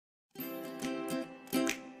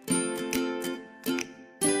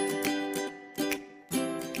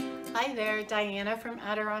Hi there, Diana from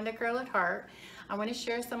Adirondack Girl at Heart. I want to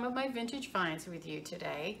share some of my vintage finds with you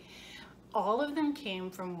today. All of them came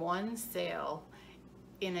from one sale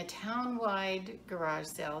in a town-wide garage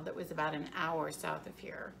sale that was about an hour south of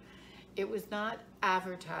here. It was not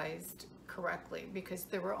advertised correctly because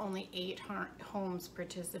there were only 8 homes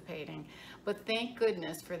participating, but thank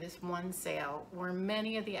goodness for this one sale where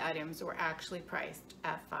many of the items were actually priced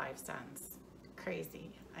at 5 cents. Crazy,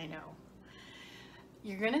 I know.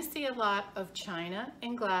 You're going to see a lot of china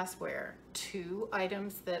and glassware, 2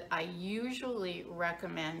 items that I usually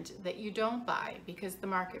recommend that you don't buy because the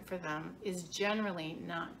market for them is generally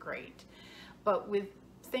not great. But with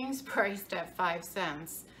things priced at 5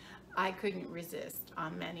 cents, I couldn't resist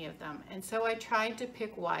on many of them. And so I tried to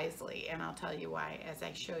pick wisely, and I'll tell you why as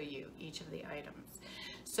I show you each of the items.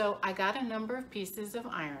 So I got a number of pieces of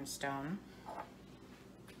ironstone.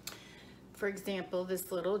 For example,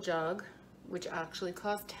 this little jug, which actually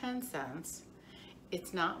cost 10 cents.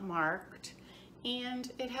 It's not marked,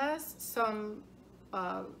 and it has some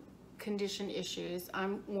condition issues.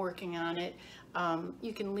 I'm working on it.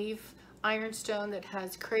 You can leave ironstone that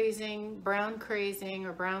has brown crazing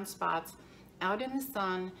or brown spots out in the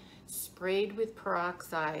sun, sprayed with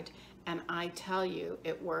peroxide, and I tell you,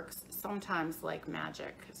 it works sometimes like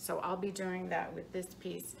magic. So I'll be doing that with this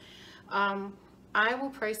piece. I will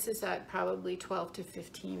price this at probably $12 to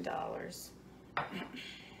 $15.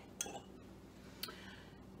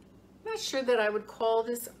 Not sure that I would call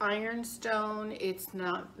this ironstone. It's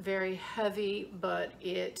not very heavy, but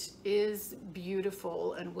it is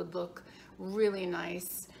beautiful and would look really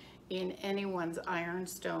nice in anyone's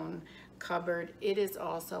ironstone cupboard. It is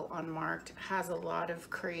also unmarked, has a lot of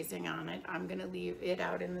crazing on it. I'm gonna leave it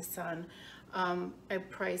out in the sun. I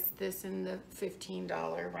priced this in the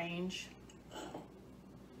 $15 range.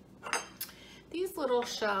 These little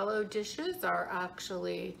shallow dishes are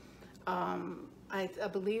actually, I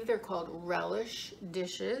believe they're called relish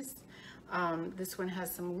dishes. This one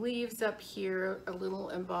has some leaves up here, a little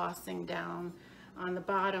embossing down on the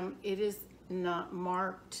bottom. It is not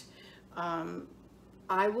marked.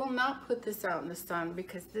 I will not put this out in the sun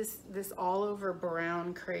because this all over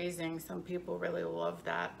brown crazing, some people really love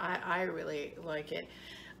that. I really like it.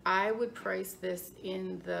 I would price this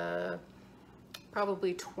in the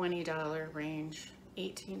probably $20 range,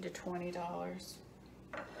 $18 to $20.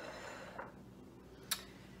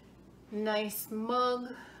 Nice mug.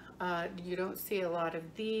 You don't see a lot of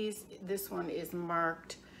these. This one is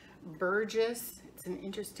marked Burgess. It's an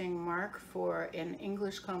interesting mark for an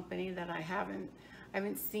English company that I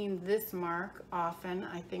haven't seen this mark often.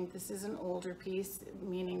 I think this is an older piece,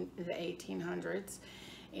 meaning the 1800s,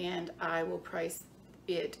 and I will price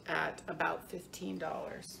it at about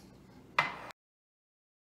 $15.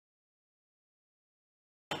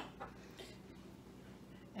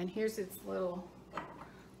 And here's its little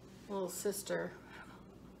sister.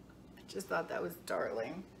 I just thought that was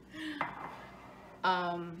darling.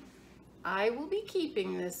 I will be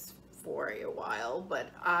keeping this for a while, but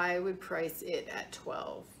I would price it at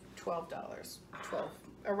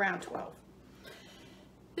around 12.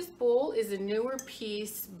 This bowl is a newer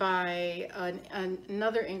piece by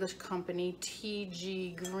another English company,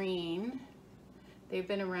 TG Green. They've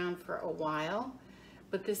been around for a while.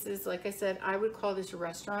 But this is, like I said, I would call this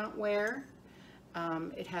restaurant ware.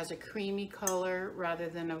 It has a creamy color rather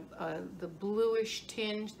than the bluish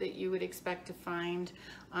tinge that you would expect to find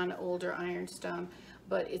on older ironstone,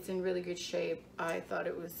 but it's in really good shape. I thought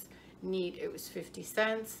it was neat. It was 50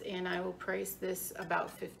 cents, and I will price this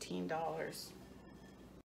about $15.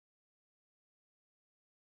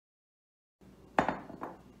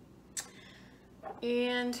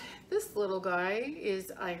 And this little guy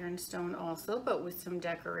is ironstone also, but with some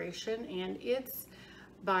decoration, and it's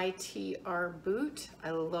by TR Boot.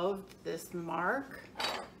 I loved this mark.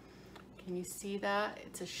 Can you see that?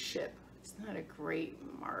 It's a ship. It's not a great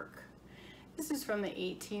mark. This is from the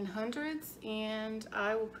 1800s, and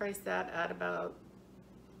I will price that at about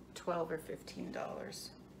 $12 or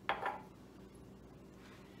 $15.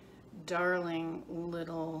 Darling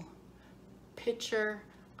little pitcher.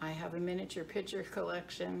 I have a miniature pitcher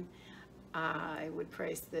collection. I would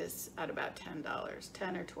price this at about $10,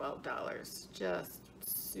 $10 or $12. Just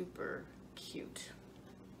super cute.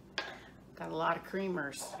 Got a lot of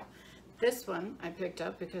creamers. This one I picked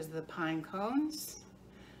up because of the pine cones.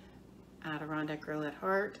 Adirondack Girl at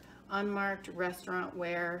Heart. Unmarked restaurant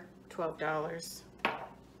ware, $12.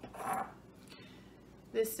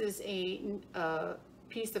 This is a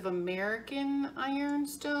piece of American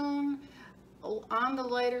ironstone. On the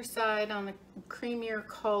lighter side, on the creamier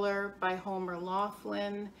color by Homer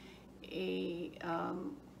Laughlin, a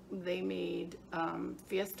they made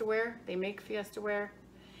Fiestaware. They make Fiestaware,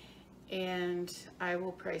 and I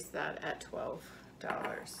will price that at $12.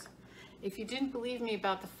 If you didn't believe me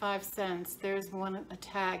about the 5 cents, there's a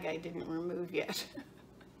tag I didn't remove yet.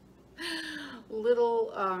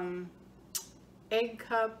 Little egg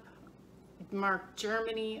cup marked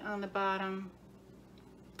Germany on the bottom,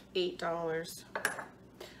 $8.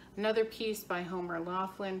 Another piece by Homer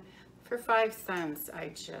Laughlin for 5 cents. I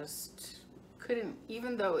just couldn't,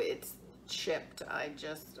 even though it's chipped, oh,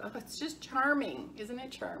 it's just charming. Isn't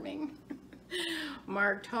it charming?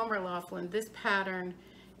 Marked Homer Laughlin. This pattern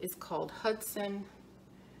is called Hudson.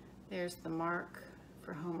 There's the mark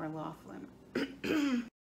for Homer Laughlin.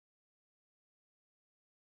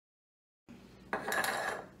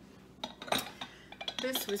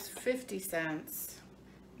 This was 50 cents.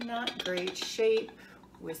 Not great shape,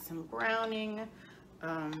 with some browning,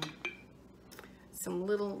 some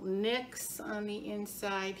little nicks on the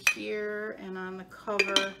inside here and on the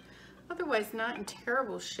cover. Otherwise not in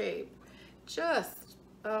terrible shape. Just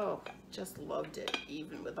loved it,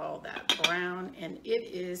 even with all that brown. And it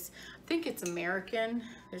is, I think it's American.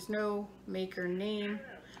 There's no maker name.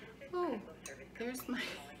 Oh, there's my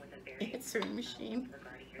answering machine.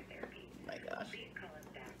 Oh my gosh.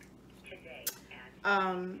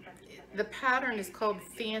 The pattern is called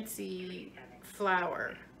Fancy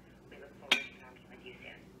Flower,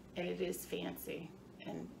 and it is fancy,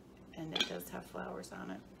 and it does have flowers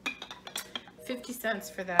on it. 50 cents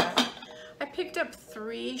for that. I picked up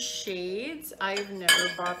 3 shades. I've never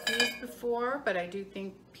bought these before, but I do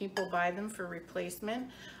think people buy them for replacement.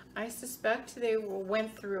 I suspect they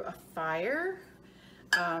went through a fire.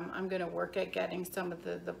 I'm going to work at getting some of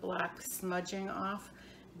the black smudging off.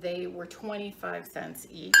 They were 25 cents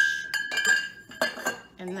each.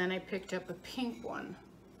 And then I picked up a pink one,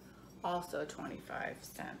 also 25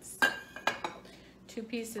 cents. 2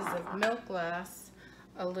 pieces of milk glass,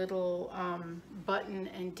 a little button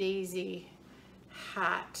and daisy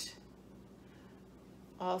hat,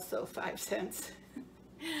 also 5 cents.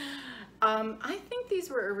 I think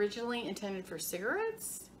these were originally intended for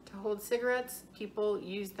cigarettes, to hold cigarettes. People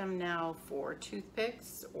use them now for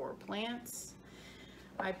toothpicks or plants.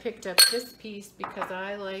 I picked up this piece because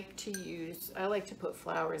I like to put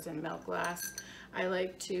flowers in milk glass. I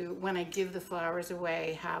like to, when I give the flowers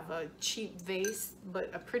away, have a cheap vase,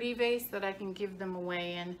 but a pretty vase that I can give them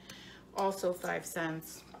away in, also 5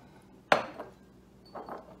 cents.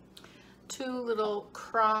 2 little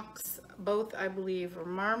crocks, both I believe are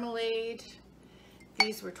marmalade.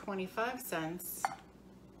 These were 25 cents.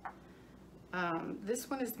 This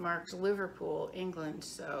one is marked Liverpool, England,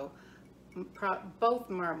 so both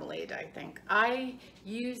marmalade, I think. I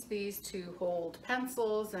use these to hold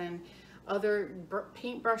pencils and other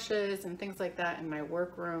paint brushes and things like that in my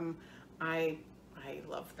workroom. I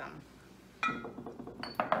love them.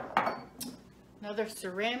 Another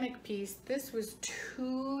ceramic piece. This was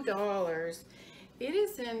 $2. It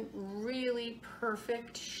is in really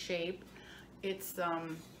perfect shape. It's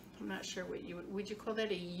I'm not sure what would you call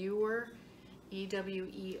that, a ewer,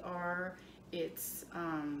 E-W-E-R. It's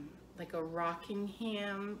like a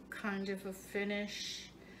Rockingham kind of a finish.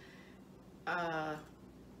 Yeah,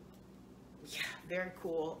 very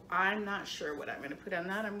cool. I'm not sure what I'm gonna put on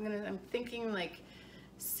that. I'm thinking like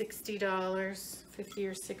 $60, 50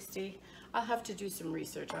 or 60. I'll have to do some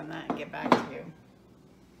research on that and get back to you.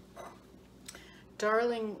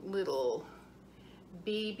 Darling little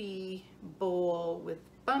baby bowl with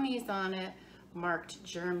bunnies on it, marked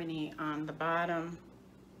Germany on the bottom.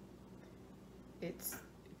 It's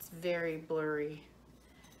very blurry,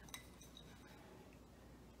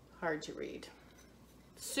 hard to read.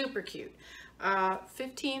 Super cute.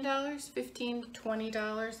 $15, $15 to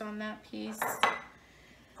 $20 on that piece.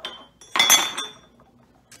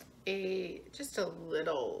 Just a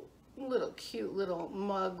little cute little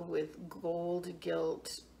mug with gold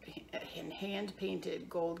gilt and hand painted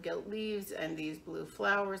gold gilt leaves, and these blue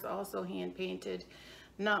flowers also hand painted,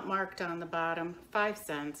 not marked on the bottom. 5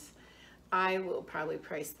 cents. I will probably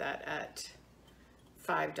price that at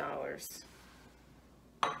 $5.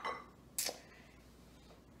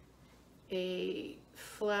 A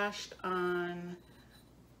flashed on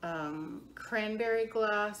cranberry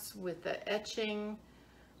glass with the etching.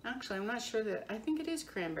 Actually, I'm not sure that, I think it is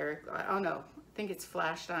cranberry. Oh no, I think it's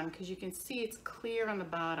flashed on because you can see it's clear on the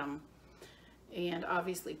bottom and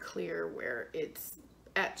obviously clear where it's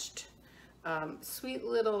etched. Sweet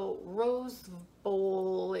little rose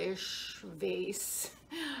bowl-ish vase,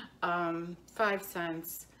 5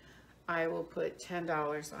 cents. I will put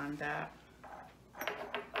 $10 on that.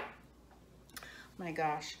 my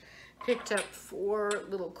gosh. Picked up 4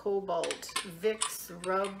 little Cobalt Vicks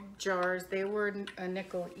rub jars. They were a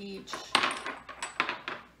nickel each.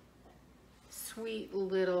 Sweet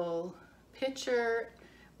little pitcher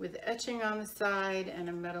with etching on the side and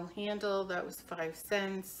a metal handle. That was 5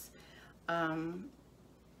 cents.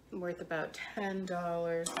 Worth about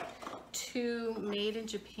 $10. 2 made in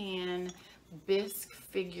Japan bisque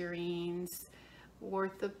figurines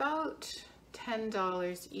worth about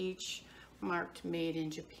 $10 each, marked made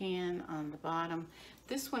in Japan on the bottom.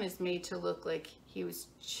 This one is made to look like he was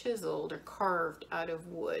chiseled or carved out of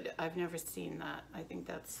wood. I've never seen that. I think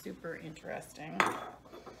that's super interesting.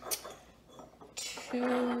 2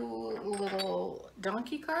 little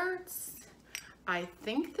donkey carts. I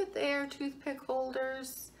think that they are toothpick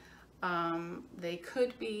holders. They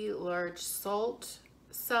could be large salt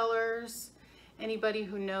cellars. Anybody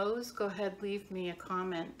who knows, go ahead, leave me a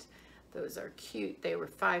comment. Those are cute. They were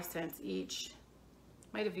 5 cents each.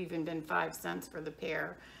 Might have even been 5 cents for the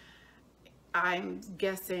pair. I'm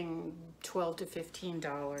guessing $12 to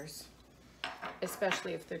 $15,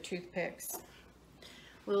 especially if they're toothpicks.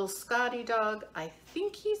 Little Scotty dog, I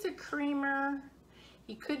think he's a creamer.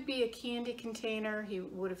 He could be a candy container. He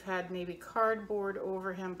would have had maybe cardboard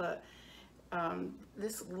over him, but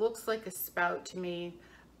this looks like a spout to me.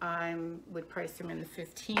 I would price him in the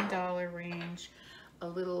 $15 range. A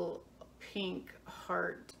little pink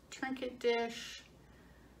heart trinket dish,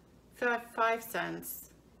 5 cents.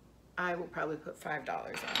 I will probably put $5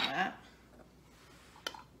 on that.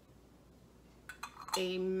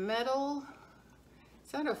 A metal,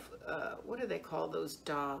 is that a, what do they call those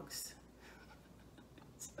dogs?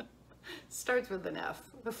 Starts with an F.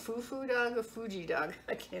 A foo-foo dog, a Fuji dog.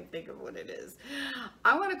 I can't think of what it is.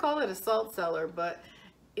 I want to call it a salt cellar, but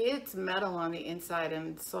it's metal on the inside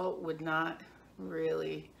and salt would not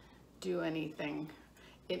really do anything.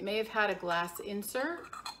 It may have had a glass insert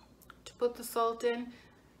to put the salt in.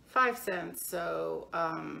 5 cents, so,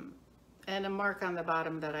 and a mark on the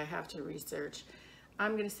bottom that I have to research.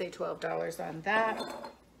 I'm gonna say $12 on that.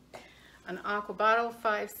 An aqua bottle,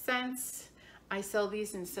 5 cents. I sell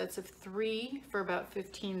these in sets of 3 for about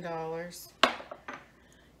 $15.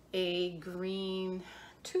 A green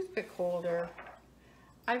toothpick holder.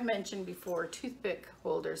 I've mentioned before, toothpick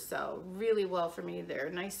holders sell really well for me. They're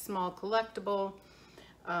a nice small collectible.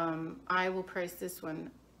 I will price this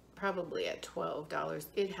one probably at $12.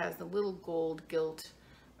 It has a little gold gilt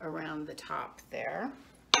around the top there.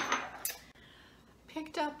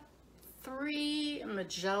 Picked up 3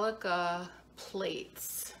 Majelica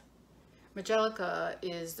plates. Majelica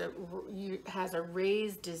has a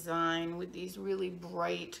raised design with these really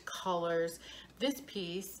bright colors. This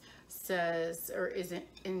piece says, or is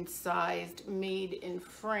incised, made in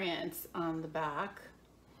France on the back.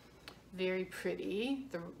 Very pretty.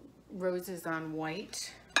 The roses on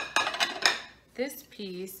white. This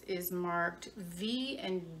piece is marked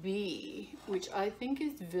V&B, which I think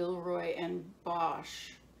is Villeroy and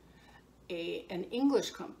Bosch, an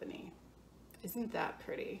English company. Isn't that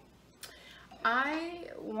pretty? I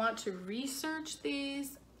want to research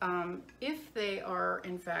these. If they are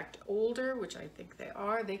in fact older, which I think they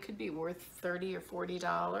are, they could be worth $30 or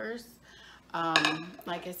 $40.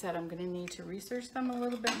 Like I said, I'm going to need to research them a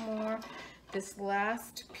little bit more. This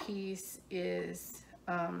last piece is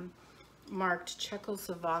marked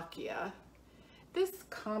Czechoslovakia. This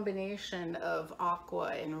combination of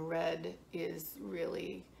aqua and red is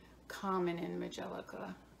really common in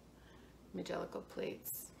Majelica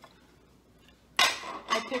plates.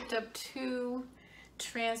 I picked up 2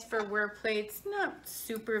 transferware plates, not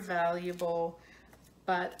super valuable,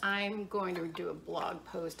 but I'm going to do a blog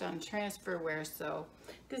post on transferware. So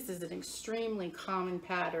this is an extremely common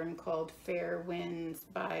pattern called Fair Winds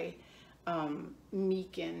by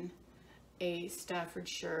Meakin, a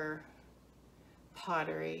Staffordshire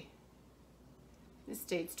pottery. This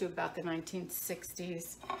dates to about the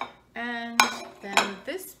 1960s. And then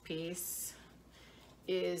this piece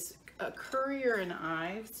is a Currier and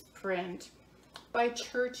Ives print by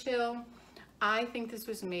Churchill. I think this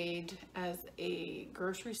was made as a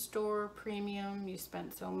grocery store premium. You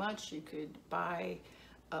spent so much, you could buy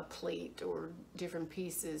a plate or different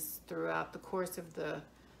pieces throughout the course of the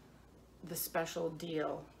special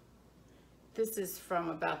deal. This is from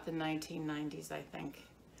about the 1990s, I think.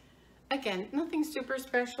 Again, nothing super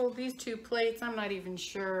special. These 2 plates, I'm not even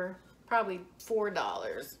sure, probably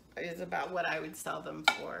 $4 is about what I would sell them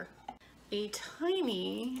for. A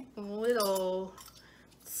tiny little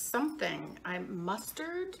something,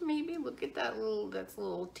 mustard maybe. Look at that that's a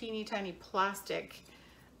little teeny tiny plastic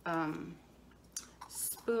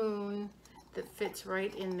spoon that fits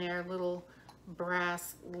right in there. Little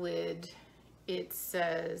brass lid it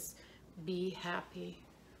says, be happy.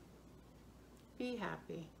 Be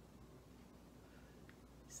happy.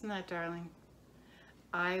 Isn't that darling?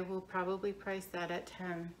 I will probably price that at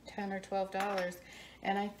 $10 or $12.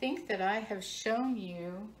 And I think that I have shown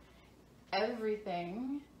you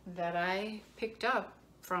everything that I picked up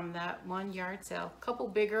from that one yard sale. A couple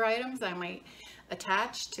bigger items I might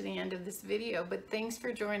attach to the end of this video, but thanks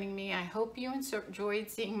for joining me. I hope you enjoyed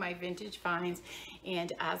seeing my vintage finds,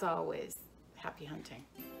 and as always, happy hunting.